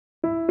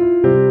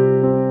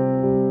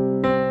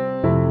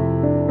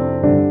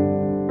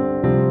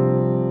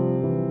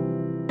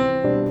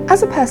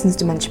As a person's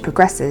dementia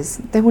progresses,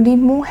 they will need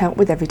more help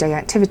with everyday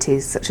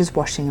activities such as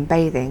washing and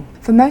bathing.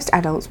 For most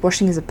adults,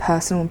 washing is a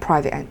personal and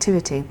private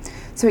activity,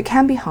 so it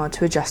can be hard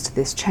to adjust to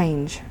this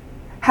change.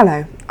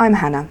 Hello, I'm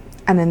Hannah,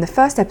 and in the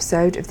first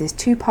episode of this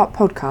two-part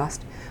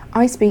podcast,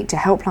 I speak to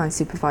Helpline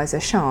Supervisor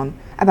Sian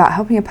about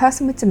helping a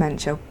person with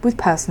dementia with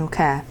personal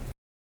care.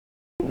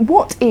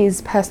 What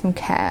is personal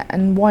care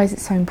and why is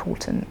it so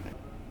important?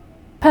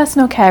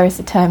 Personal care is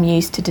a term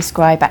used to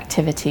describe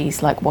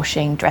activities like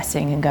washing,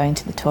 dressing and going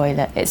to the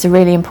toilet. It's a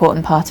really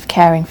important part of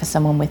caring for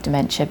someone with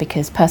dementia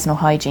because personal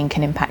hygiene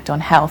can impact on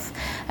health,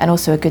 and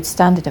also a good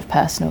standard of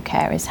personal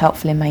care is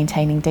helpful in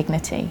maintaining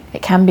dignity.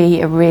 It can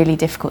be a really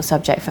difficult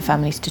subject for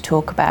families to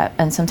talk about,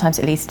 and sometimes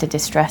it leads to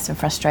distress and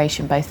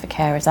frustration both for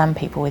carers and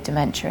people with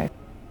dementia.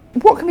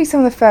 What can be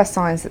some of the first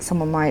signs that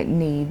someone might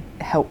need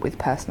help with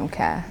personal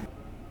care?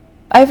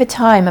 Over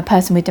time, a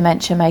person with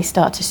dementia may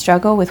start to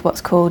struggle with what's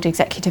called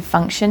executive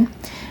function,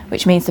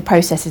 which means the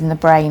processes in the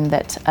brain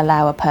that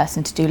allow a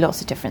person to do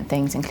lots of different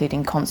things,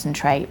 including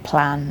concentrate,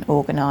 plan,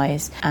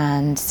 organise,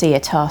 and see a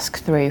task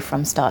through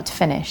from start to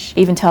finish.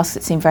 Even tasks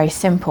that seem very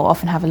simple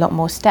often have a lot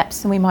more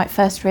steps than we might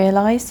first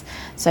realise.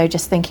 So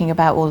just thinking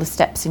about all the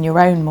steps in your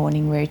own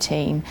morning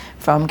routine,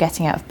 from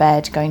getting out of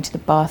bed, going to the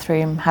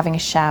bathroom, having a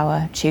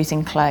shower,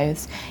 choosing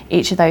clothes,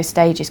 each of those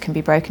stages can be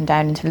broken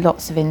down into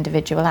lots of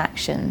individual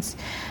actions.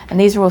 And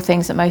these are all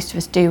things that most of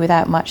us do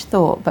without much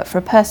thought, but for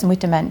a person with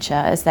dementia,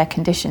 as their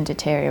condition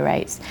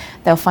deteriorates,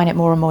 they'll find it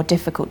more and more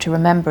difficult to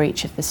remember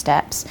each of the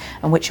steps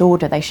and which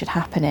order they should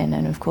happen in.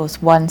 And of course,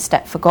 one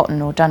step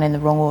forgotten or done in the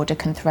wrong order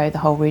can throw the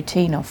whole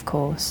routine off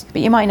course.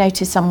 But you might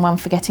notice someone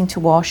forgetting to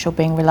wash or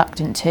being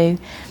reluctant to.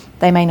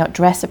 They may not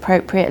dress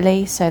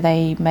appropriately, so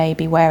they may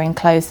be wearing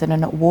clothes that are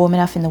not warm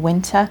enough in the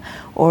winter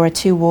or are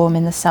too warm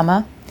in the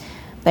summer.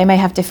 They may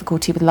have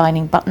difficulty with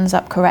lining buttons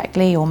up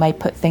correctly or may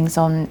put things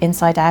on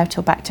inside out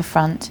or back to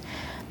front.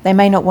 They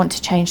may not want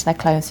to change their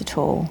clothes at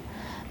all.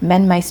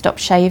 Men may stop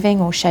shaving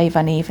or shave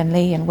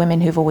unevenly, and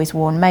women who've always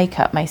worn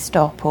makeup may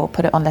stop or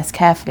put it on less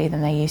carefully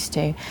than they used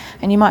to.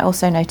 And you might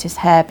also notice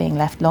hair being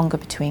left longer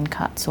between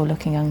cuts or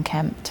looking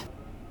unkempt.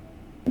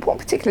 What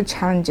particular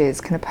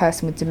challenges can a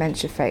person with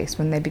dementia face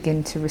when they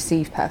begin to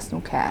receive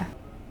personal care?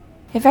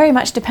 It very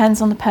much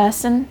depends on the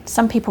person.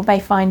 Some people may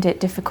find it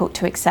difficult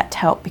to accept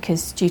help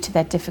because due to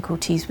their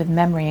difficulties with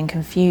memory and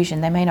confusion,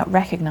 they may not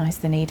recognise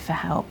the need for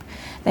help.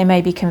 They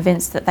may be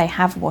convinced that they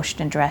have washed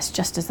and dressed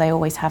just as they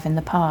always have in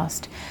the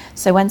past.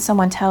 So when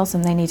someone tells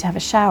them they need to have a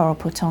shower or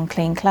put on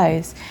clean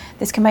clothes,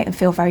 this can make them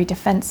feel very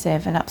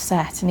defensive and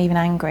upset and even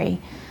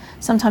angry.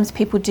 Sometimes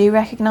people do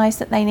recognise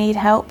that they need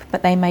help,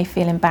 but they may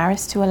feel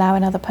embarrassed to allow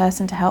another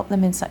person to help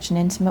them in such an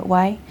intimate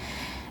way.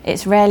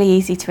 It's rarely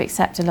easy to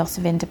accept a loss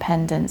of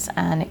independence,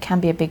 and it can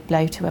be a big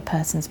blow to a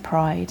person's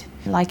pride.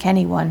 Like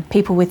anyone,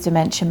 people with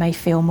dementia may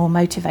feel more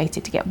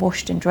motivated to get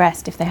washed and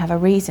dressed if they have a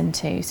reason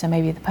to, so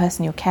maybe the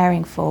person you're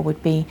caring for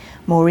would be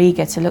more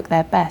eager to look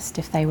their best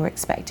if they were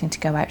expecting to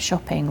go out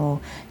shopping or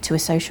to a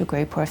social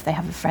group, or if they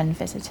have a friend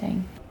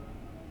visiting.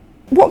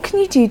 What can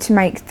you do to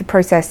make the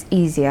process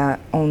easier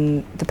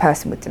on the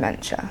person with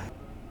dementia?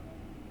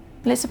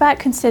 Well, it's about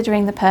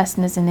considering the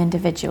person as an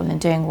individual and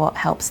doing what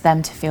helps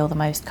them to feel the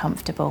most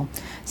comfortable.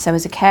 So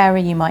as a carer,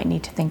 you might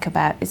need to think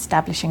about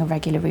establishing a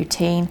regular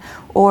routine,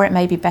 or it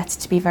may be better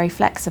to be very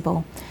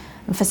flexible.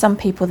 And for some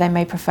people, they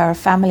may prefer a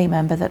family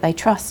member that they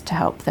trust to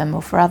help them,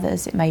 or for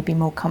others, it may be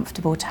more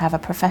comfortable to have a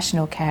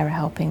professional carer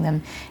helping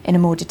them in a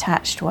more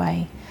detached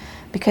way.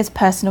 Because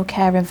personal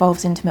care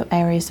involves intimate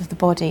areas of the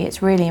body,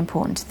 it's really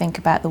important to think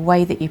about the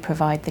way that you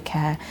provide the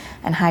care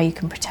and how you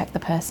can protect the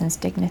person's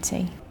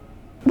dignity.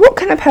 What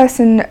can a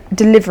person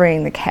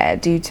delivering the care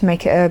do to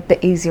make it a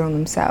bit easier on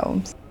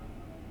themselves?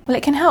 Well,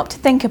 it can help to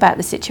think about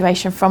the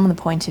situation from the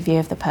point of view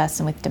of the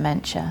person with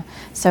dementia.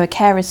 So a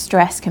carer's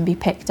stress can be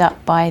picked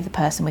up by the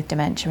person with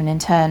dementia and in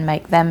turn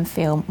make them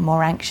feel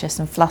more anxious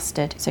and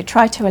flustered. So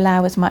try to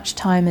allow as much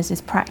time as is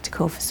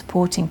practical for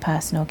supporting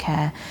personal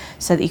care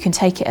so that you can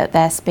take it at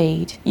their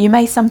speed. You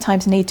may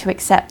sometimes need to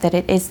accept that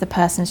it is the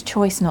person's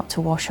choice not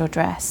to wash or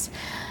dress.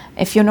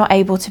 If you're not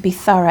able to be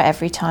thorough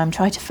every time,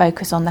 try to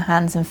focus on the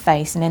hands and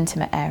face and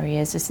intimate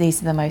areas, as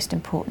these are the most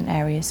important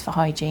areas for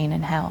hygiene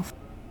and health.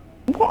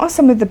 What are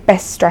some of the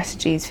best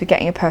strategies for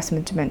getting a person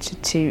with dementia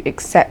to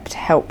accept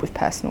help with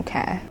personal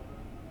care?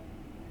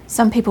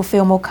 Some people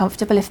feel more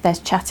comfortable if there's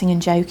chatting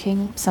and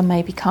joking. Some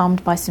may be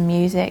calmed by some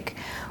music.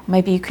 Or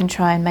maybe you can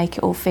try and make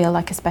it all feel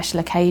like a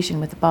special occasion,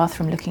 with the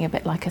bathroom looking a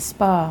bit like a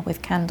spa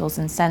with candles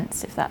and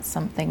scents, if that's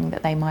something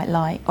that they might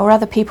like. Or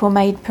other people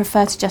may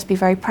prefer to just be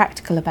very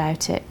practical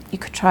about it. You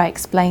could try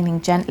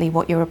explaining gently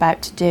what you're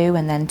about to do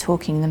and then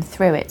talking them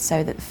through it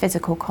so that the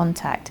physical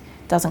contact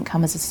doesn't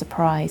come as a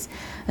surprise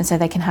and so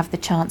they can have the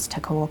chance to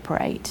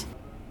cooperate.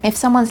 If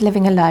someone's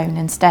living alone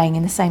and staying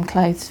in the same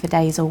clothes for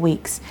days or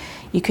weeks,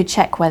 you could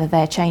check whether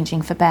they're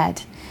changing for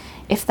bed.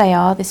 If they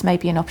are, this may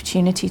be an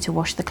opportunity to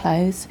wash the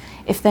clothes.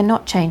 If they're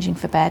not changing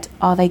for bed,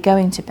 are they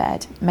going to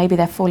bed? Maybe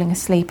they're falling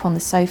asleep on the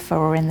sofa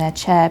or in their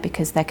chair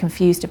because they're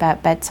confused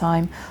about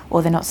bedtime,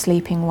 or they're not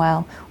sleeping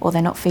well, or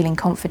they're not feeling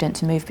confident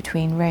to move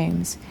between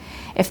rooms.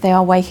 If they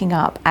are waking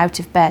up out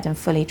of bed and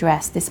fully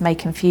dressed, this may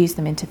confuse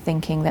them into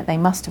thinking that they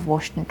must have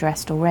washed and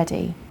dressed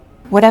already.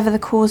 Whatever the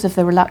cause of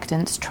the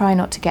reluctance, try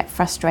not to get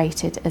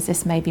frustrated, as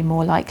this may be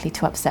more likely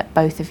to upset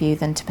both of you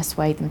than to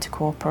persuade them to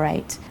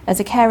cooperate. As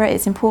a carer,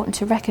 it's important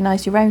to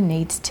recognise your own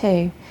needs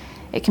too.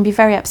 It can be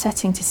very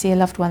upsetting to see a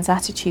loved one's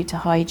attitude to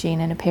hygiene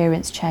and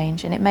appearance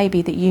change, and it may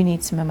be that you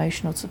need some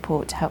emotional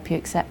support to help you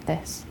accept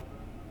this.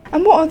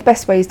 And what are the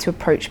best ways to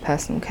approach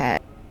personal care?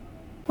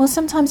 Well,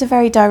 sometimes a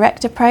very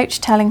direct approach,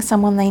 telling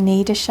someone they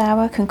need a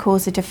shower, can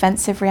cause a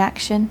defensive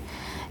reaction.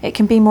 It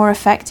can be more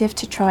effective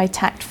to try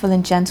tactful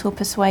and gentle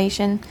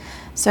persuasion.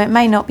 So it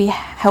may not be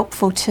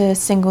helpful to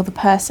single the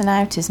person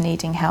out as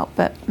needing help,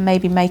 but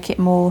maybe make it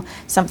more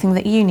something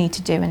that you need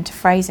to do and to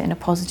phrase it in a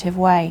positive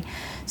way.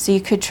 So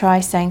you could try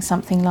saying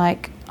something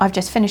like, "I've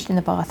just finished in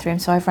the bathroom,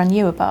 so I've run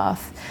you a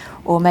bath."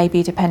 Or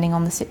maybe, depending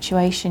on the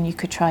situation, you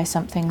could try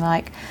something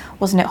like,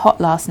 "Wasn't it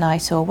hot last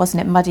night?" or "Wasn't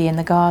it muddy in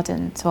the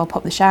garden? So I'll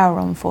pop the shower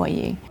on for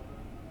you."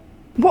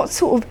 What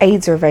sort of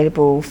aids are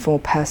available for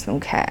personal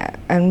care,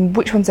 and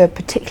which ones are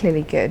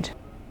particularly good?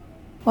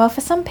 Well,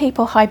 for some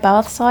people, high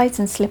bath sides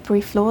and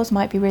slippery floors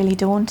might be really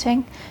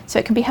daunting, so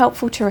it can be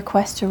helpful to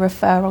request a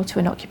referral to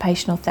an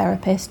occupational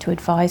therapist to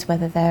advise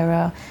whether there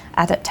are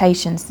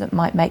adaptations that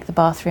might make the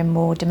bathroom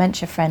more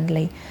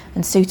dementia-friendly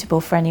and suitable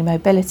for any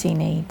mobility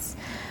needs.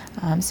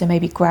 So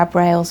maybe grab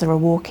rails or a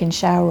walk-in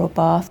shower or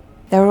bath.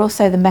 There are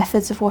also the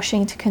methods of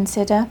washing to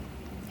consider.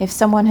 If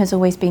someone has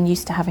always been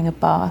used to having a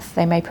bath,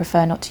 they may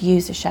prefer not to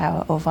use a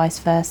shower, or vice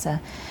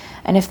versa.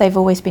 And if they've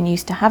always been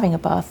used to having a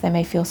bath, they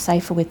may feel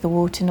safer with the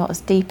water not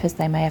as deep as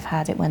they may have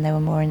had it when they were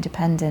more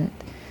independent.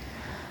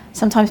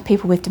 Sometimes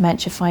people with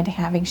dementia find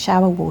having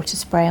shower water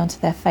spray onto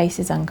their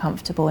faces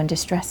uncomfortable and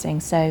distressing,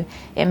 so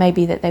it may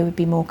be that they would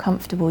be more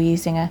comfortable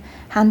using a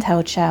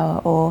handheld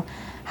shower or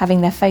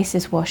having their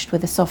faces washed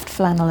with a soft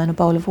flannel and a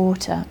bowl of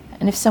water.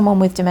 And if someone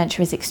with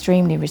dementia is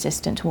extremely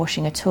resistant to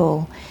washing at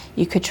all,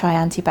 you could try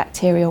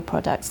antibacterial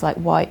products like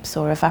wipes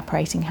or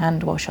evaporating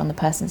hand wash on the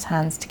person's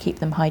hands to keep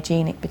them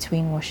hygienic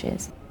between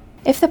washes.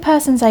 If the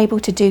person's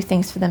able to do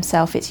things for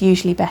themselves, it's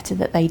usually better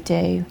that they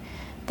do.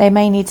 They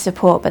may need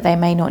support, but they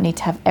may not need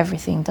to have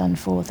everything done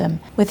for them.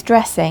 With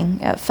dressing,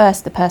 at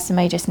first the person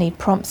may just need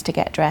prompts to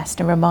get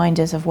dressed and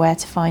reminders of where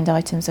to find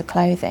items of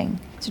clothing.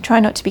 So try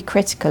not to be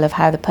critical of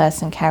how the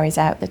person carries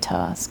out the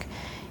task.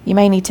 You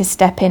may need to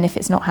step in if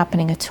it's not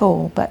happening at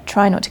all, but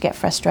try not to get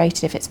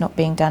frustrated if it's not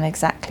being done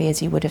exactly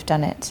as you would have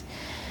done it.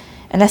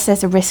 Unless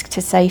there's a risk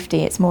to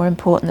safety, it's more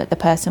important that the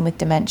person with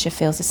dementia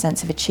feels a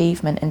sense of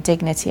achievement and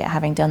dignity at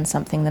having done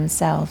something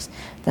themselves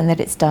than that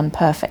it's done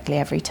perfectly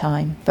every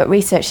time. But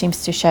research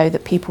seems to show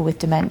that people with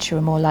dementia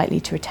are more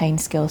likely to retain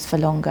skills for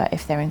longer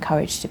if they're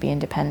encouraged to be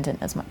independent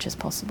as much as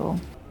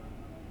possible.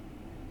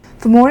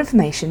 For more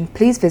information,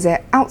 please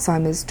visit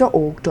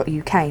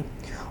alzheimers.org.uk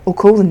or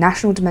call the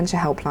National Dementia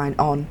Helpline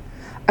on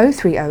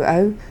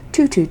 0300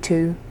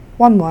 222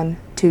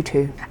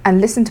 1122 and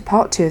listen to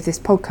part 2 of this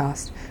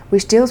podcast,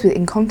 which deals with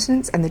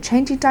incontinence and the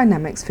changing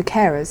dynamics for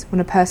carers when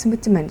a person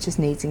with dementia's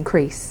needs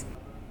increase.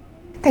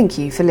 Thank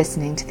you for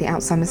listening to the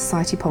Alzheimer's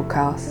Society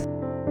podcast.